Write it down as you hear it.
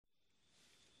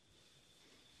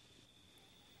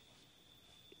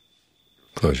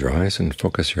Close your eyes and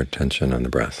focus your attention on the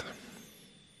breath.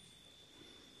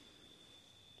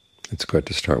 It's good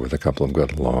to start with a couple of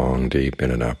good, long, deep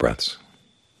in and out breaths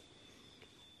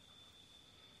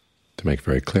to make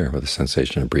very clear with the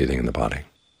sensation of breathing in the body,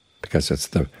 because it's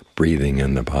the breathing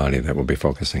in the body that we'll be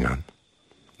focusing on,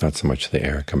 not so much the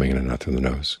air coming in and out through the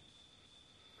nose,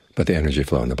 but the energy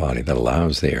flow in the body that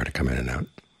allows the air to come in and out.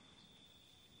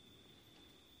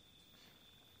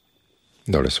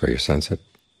 Notice where you sense it,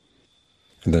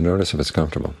 and then notice if it's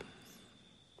comfortable.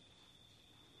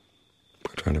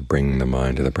 We're trying to bring the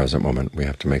mind to the present moment. We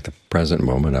have to make the present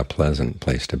moment a pleasant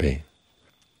place to be.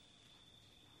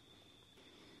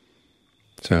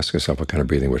 So ask yourself what kind of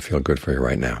breathing would feel good for you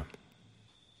right now.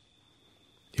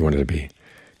 You want it to be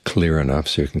clear enough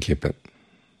so you can keep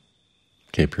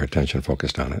your attention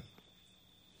focused on it.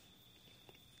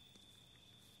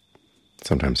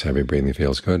 Sometimes heavy breathing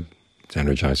feels good, it's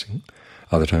energizing.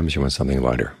 Other times you want something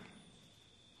lighter.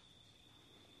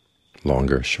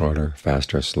 Longer, shorter,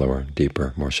 faster, slower,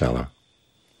 deeper, more shallow.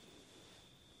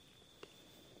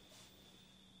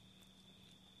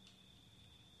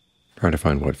 Try to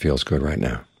find what feels good right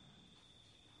now.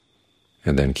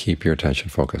 And then keep your attention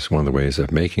focused. One of the ways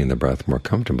of making the breath more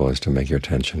comfortable is to make your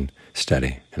attention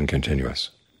steady and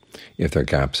continuous. If there are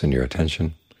gaps in your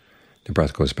attention, the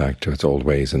breath goes back to its old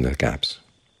ways in the gaps,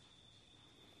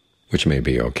 which may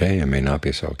be okay and may not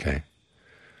be so okay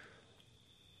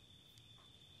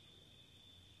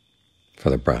for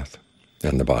the breath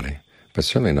and the body, but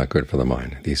certainly not good for the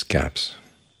mind, these gaps.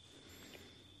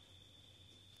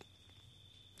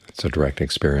 It's a direct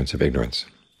experience of ignorance,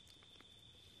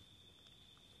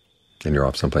 and you're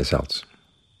off someplace else,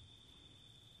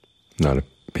 not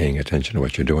paying attention to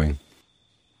what you're doing.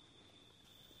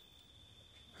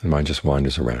 The mind just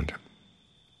wanders around.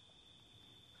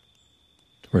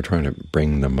 We're trying to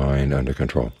bring the mind under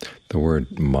control. The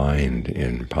word mind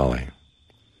in Pali,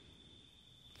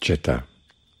 citta,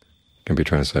 can be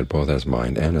translated both as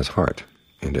mind and as heart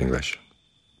into English.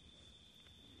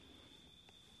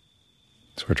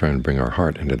 So we're trying to bring our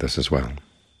heart into this as well.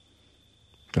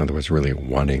 In other words, really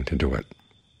wanting to do it,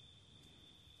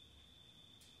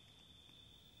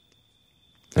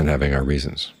 and having our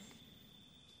reasons.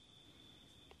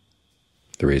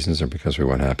 The reasons are because we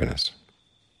want happiness.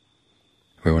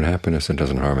 We want happiness that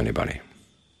doesn't harm anybody.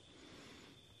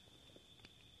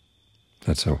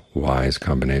 That's a wise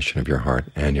combination of your heart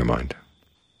and your mind.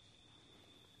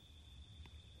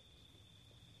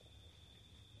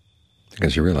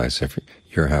 Because you realize if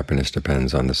your happiness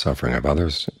depends on the suffering of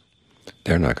others,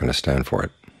 they're not going to stand for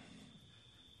it.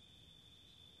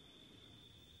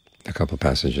 A couple of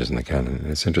passages in the canon, and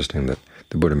it's interesting that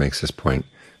the Buddha makes this point,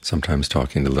 sometimes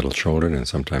talking to little children and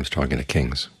sometimes talking to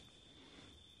kings,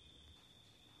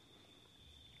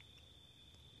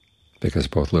 because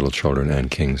both little children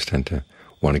and kings tend to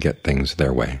want to get things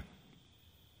their way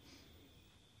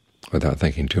without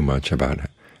thinking too much about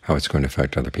how it's going to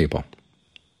affect other people.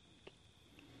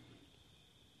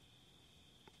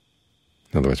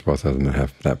 In other words, both of them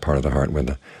have that part of the heart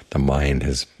where the mind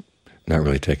has not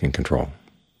really taken control.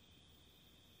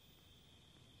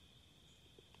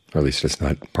 Or at least it's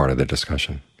not part of the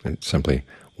discussion. It's simply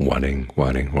wanting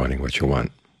what you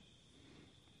want.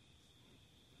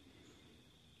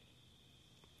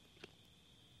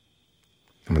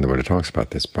 And when the Buddha talks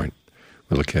about this point,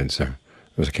 little kids, there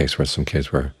was a case where some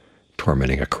kids were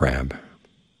tormenting a crab.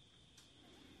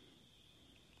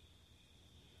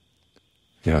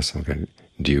 You ask them,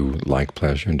 do you like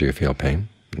pleasure and do you feel pain?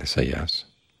 And they say yes.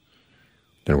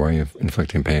 Then why are you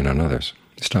inflicting pain on others?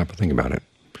 Stop and think about it.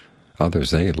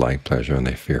 Others, they like pleasure and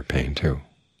they fear pain too.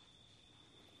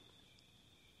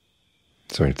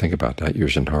 So when you think about that, you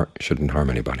shouldn't harm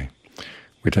anybody.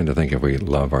 We tend to think if we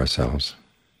love ourselves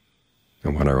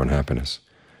and want our own happiness,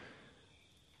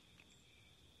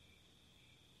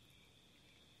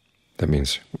 that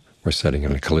means we're setting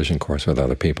in a collision course with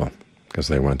other people, because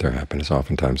they want their happiness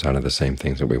oftentimes out of the same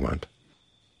things that we want.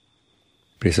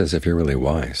 But he says if you're really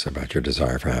wise about your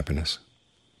desire for happiness,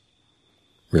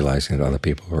 realizing that other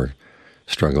people are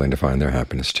struggling to find their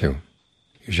happiness too,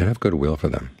 you should have goodwill for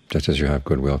them, just as you have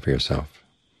goodwill for yourself.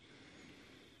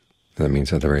 And that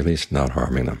means at the very least not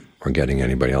harming them or getting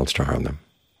anybody else to harm them.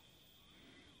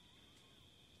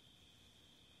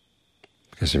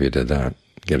 Because if you did that,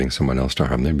 getting someone else to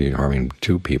harm, they'd be harming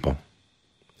two people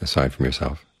aside from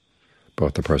yourself,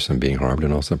 both the person being harmed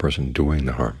and also the person doing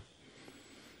the harm.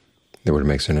 The Buddha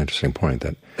makes an interesting point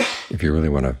that if you really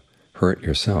want to hurt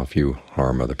yourself, you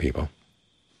harm other people.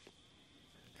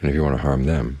 And if you want to harm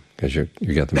them, because you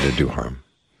get them to do harm.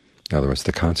 In other words,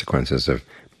 the consequences of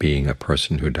being a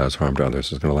person who does harm to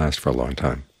others is going to last for a long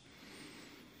time.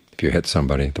 If If you hit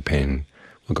somebody, the pain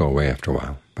will go away after a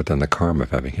while, but then the karma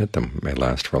of having hit them may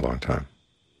last for a long time.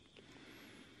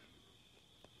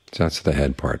 So that's the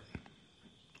head part,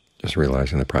 just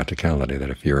realizing the practicality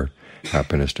that if your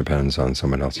happiness depends on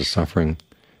someone else's suffering,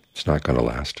 it's not going to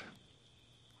last.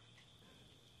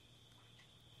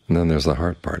 And then there's the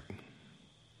heart part.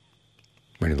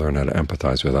 When you learn how to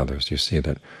empathize with others, you see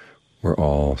that we're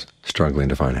all struggling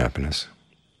to find happiness.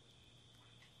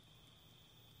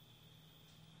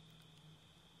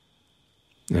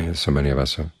 And so many of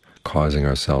us are causing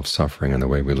ourselves suffering in the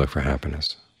way we look for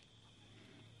happiness.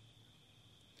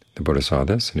 The Buddha saw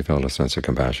this, and he felt a sense of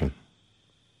compassion.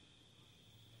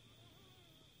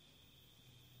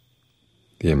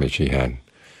 The image he had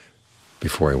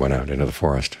before he went out into the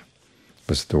forest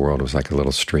was the world was like a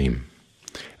little stream,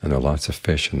 and there were lots of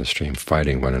fish in the stream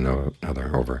fighting one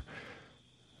another over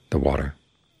the water,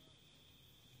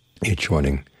 each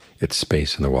wanting its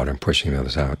space in the water and pushing the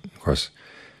others out. Of course,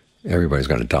 everybody's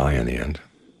going to die in the end.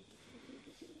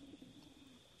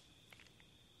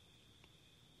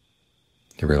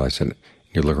 You realize that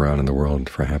you look around in the world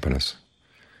for happiness,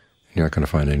 and you're not going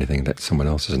to find anything that someone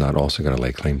else is not also going to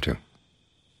lay claim to.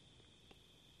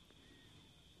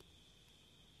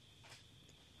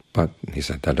 But, he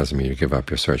said, that doesn't mean you give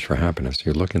up your search for happiness.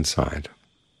 You look inside.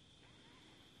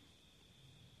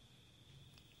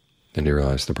 Then you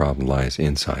realize the problem lies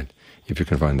inside. If you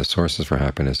can find the sources for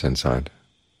happiness inside,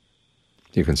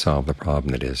 you can solve the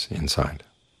problem that is inside.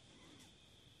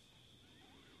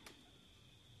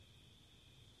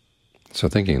 So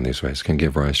thinking in these ways can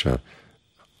give rise to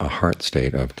a heart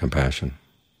state of compassion,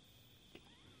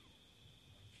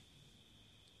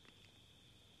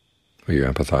 where you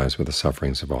empathize with the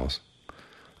sufferings of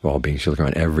all beings. You look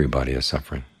around, everybody is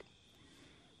suffering.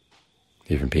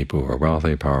 Even people who are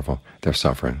wealthy, powerful, they're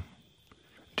suffering.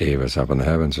 Devas up in the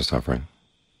heavens are suffering,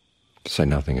 to say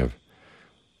nothing of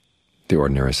the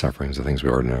ordinary sufferings, the things we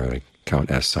ordinarily count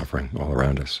as suffering all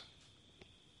around us.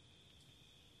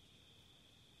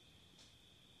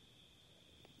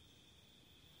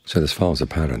 So this follows a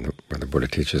pattern where the Buddha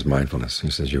teaches mindfulness. He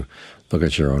says you look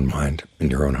at your own mind and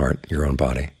your own heart, your own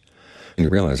body, and you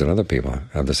realize that other people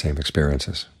have the same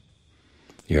experiences.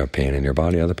 You have pain in your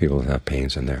body, other people have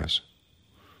pains in theirs.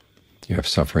 You have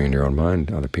suffering in your own mind,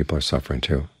 other people are suffering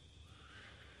too.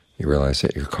 You realize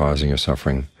that you're causing your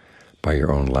suffering by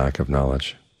your own lack of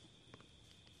knowledge.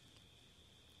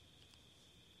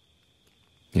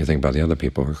 You think about the other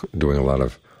people who are doing a lot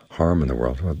of harm in the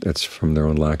world. Well, it's from their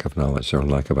own lack of knowledge, their own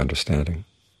lack of understanding.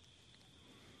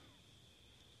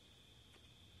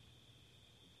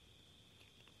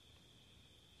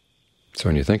 So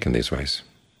when you think in these ways,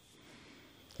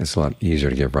 it's a lot easier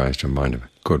to give rise to a mind of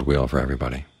goodwill for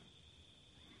everybody.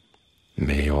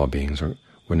 May all beings, or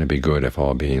wouldn't it be good if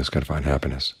all beings could find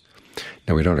happiness?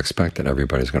 Now, we don't expect that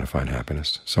everybody's going to find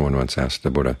happiness. Someone once asked the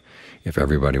Buddha if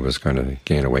everybody was going to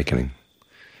gain awakening.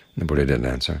 The Buddha didn't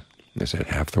answer. They said,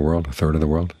 half the world, a third of the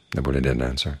world? The Buddha didn't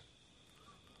answer.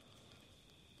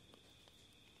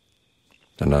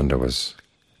 Ananda was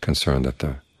concerned that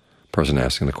the person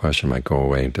asking the question might go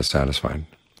away dissatisfied.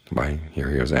 Here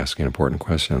he was asking an important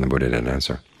question, and the Buddha didn't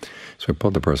answer. So he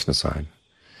pulled the person aside.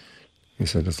 He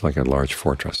said, it's like a large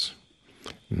fortress,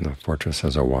 and the fortress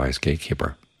has a wise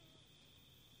gatekeeper.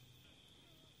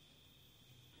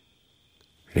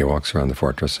 He walks around the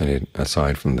fortress, and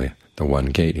aside from the one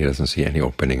gate, he doesn't see any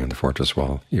opening in the fortress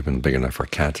wall, even big enough for a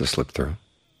cat to slip through.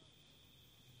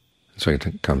 So he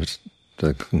comes to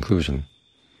the conclusion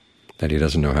that he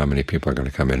doesn't know how many people are going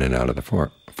to come in and out of the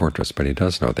fortress, but he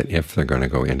does know that if they're going to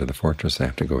go into the fortress, they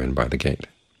have to go in by the gate,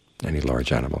 any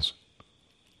large animals.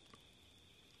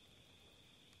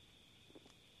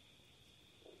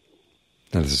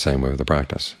 And it's the same way with the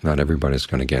practice. Not everybody's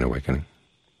going to gain awakening.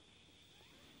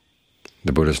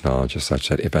 The Buddha's knowledge is such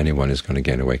that if anyone is going to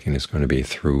gain awakening, it's going to be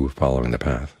through following the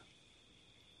path.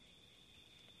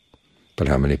 But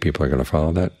how many people are going to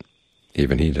follow that?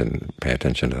 Even he didn't pay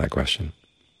attention to that question.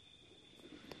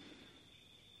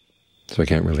 So we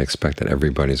can't really expect that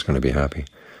everybody's going to be happy.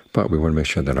 But we want to make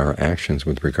sure that our actions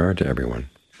with regard to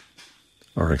everyone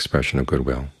are an expression of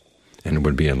goodwill and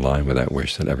would be in line with that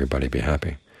wish that everybody be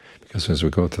happy. Because as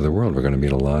we go through the world, we're going to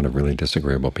meet a lot of really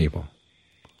disagreeable people.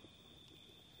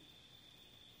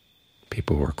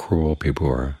 People who are cruel, people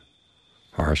who are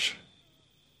harsh,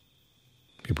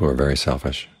 people who are very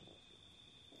selfish,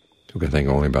 who can think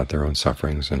only about their own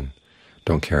sufferings and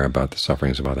don't care about the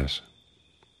sufferings of others.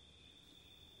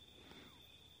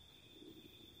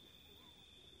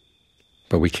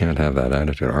 But we can't have that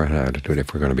attitude. Our attitude,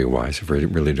 if we're going to be wise, if we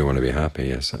really do want to be happy,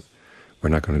 is that we're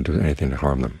not going to do anything to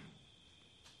harm them.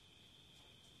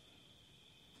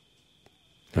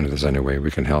 And if there's any way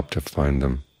we can help to find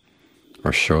them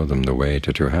or show them the way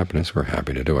to true happiness, we're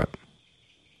happy to do it.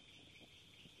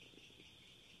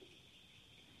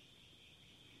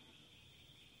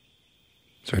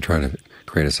 So I try to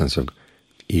create a sense of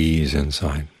ease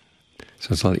inside.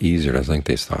 So it's a lot easier to think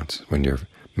these thoughts when you're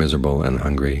miserable and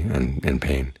hungry and in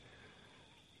pain.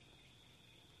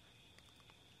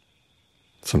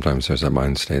 Sometimes there's that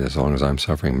mind state, as long as I'm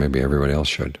suffering, maybe everybody else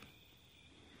should.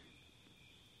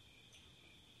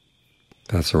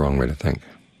 That's the wrong way to think.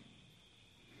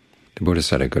 The Buddha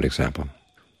set a good example.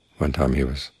 One time he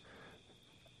was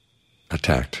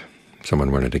attacked.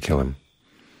 Someone wanted to kill him.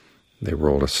 They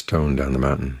rolled a stone down the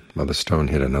mountain. Well, the stone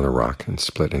hit another rock and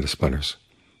split into splinters.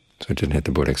 So it didn't hit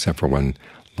the Buddha except for one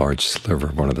large sliver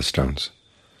of one of the stones.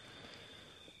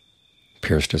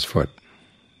 Pierced his foot.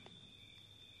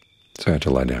 So he had to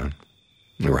lie down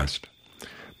and rest.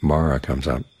 Mara comes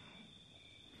up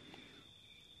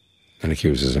and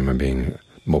accuses him of being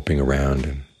moping around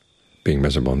and being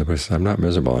miserable. And the Buddha says, I'm not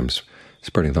miserable. I'm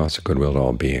spreading thoughts of goodwill to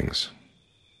all beings.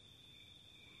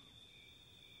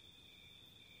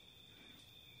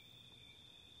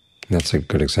 And that's a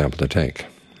good example to take.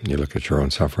 You look at your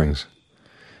own sufferings,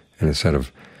 and instead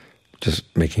of just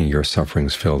making your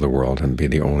sufferings fill the world and be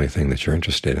the only thing that you're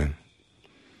interested in,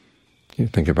 you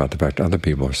think about the fact other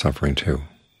people are suffering too.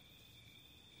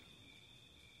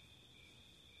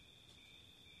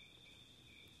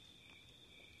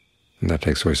 And that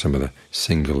takes away some of the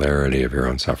singularity of your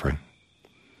own suffering.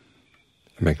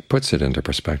 It puts it into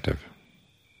perspective.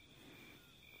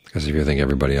 Because if you think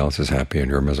everybody else is happy and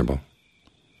you're miserable,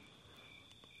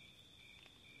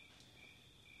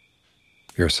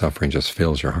 your suffering just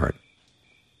fills your heart.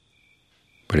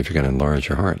 But if you can enlarge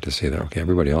your heart to see that, okay,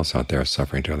 everybody else out there is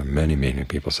suffering too, there are many, many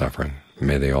people suffering,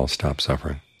 may they all stop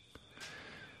suffering,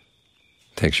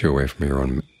 it takes you away from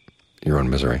your own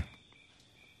misery.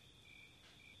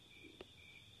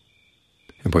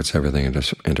 It puts everything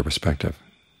into perspective,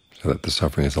 so that the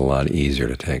suffering is a lot easier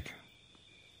to take.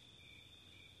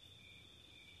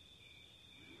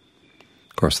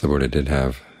 Of course, the Buddha did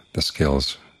have the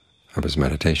skills of his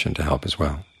meditation to help as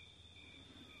well,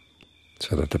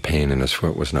 so that the pain in his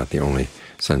foot was not the only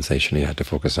sensation he had to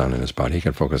focus on in his body. He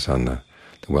could focus on the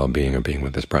well-being of being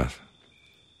with his breath.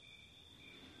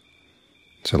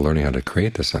 So learning how to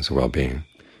create this sense of well-being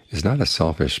is not a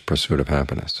selfish pursuit of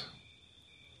happiness.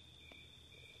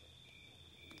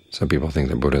 Some people think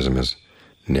that Buddhism is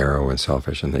narrow and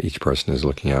selfish and that each person is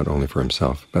looking out only for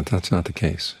himself, but that's not the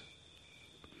case.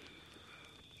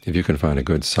 If you can find a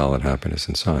good, solid happiness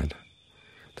inside,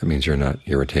 that means you're not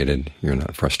irritated, you're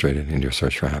not frustrated in your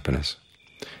search for happiness.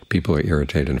 People who are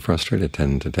irritated and frustrated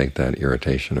tend to take that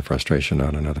irritation and frustration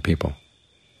out on other people.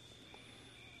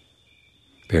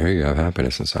 But here you have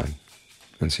happiness inside,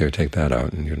 and so you take that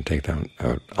out, and you can take that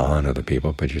out on other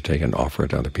people, but you take and offer it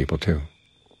to other people too.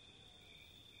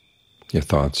 Your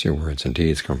thoughts, your words, and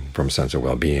deeds come from a sense of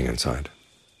well-being inside.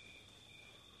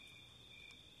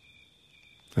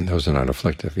 And those are not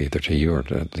afflictive either to you or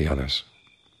to the others.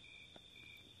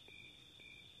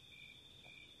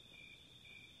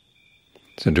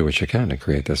 So do what you can to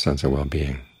create this sense of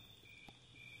well-being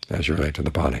as you relate to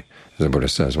the body. As the Buddha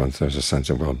says, once there's a sense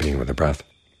of well-being with the breath,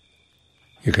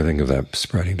 you can think of that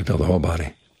spreading to fill the whole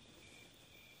body.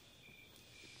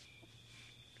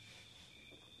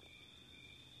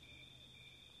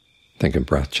 Think of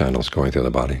breath channels going through the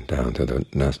body, down through the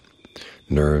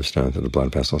nerves, down through the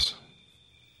blood vessels.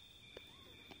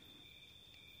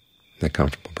 That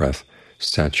comfortable breath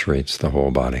saturates the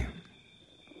whole body,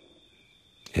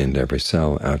 into every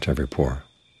cell, out to every pore.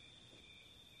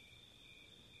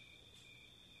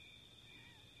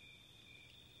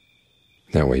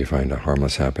 That way you find a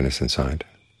harmless happiness inside,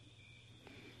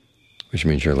 which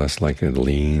means you're less likely to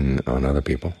lean on other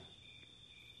people,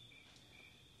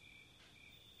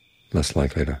 less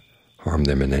likely to harm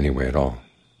them in any way at all.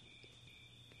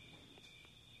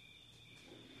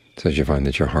 So as you find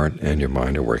that your heart and your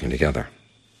mind are working together.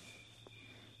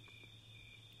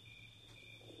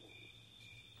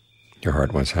 Your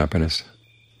heart wants happiness.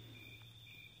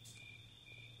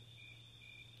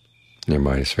 Your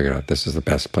mind has figured out this is the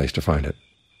best place to find it.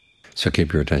 So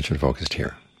keep your attention focused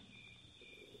here.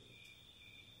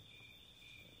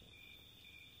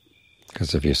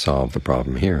 Because if you solve the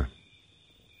problem here,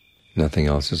 nothing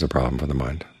else is a problem for the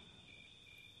mind.